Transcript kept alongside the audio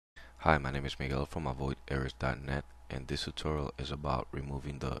Hi, my name is Miguel from avoiderrors.net, and this tutorial is about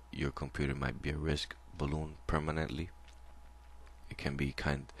removing the "your computer might be a risk" balloon permanently. It can be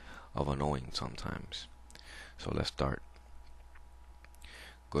kind of annoying sometimes. So let's start.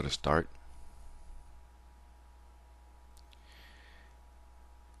 Go to Start,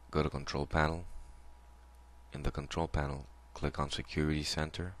 go to Control Panel. In the Control Panel, click on Security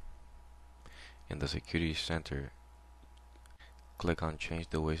Center. In the Security Center, click on Change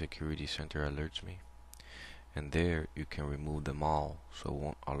the way Security Center alerts me. And there you can remove them all so it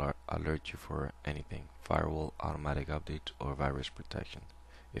won't alert you for anything: firewall, automatic updates, or virus protection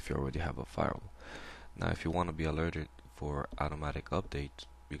if you already have a firewall. Now if you want to be alerted for automatic updates,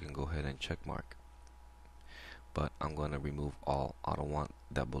 you can go ahead and check mark. But I'm going to remove all. I don't want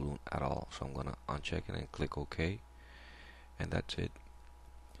that balloon at all, so I'm going to uncheck it and click OK, and that's it.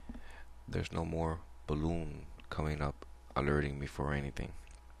 There's no more balloon coming up alerting me for anything.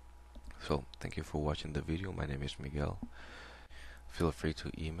 So thank you for watching the video. My name is Miguel. Feel free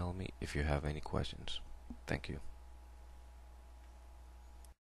to email me if you have any questions. Thank you.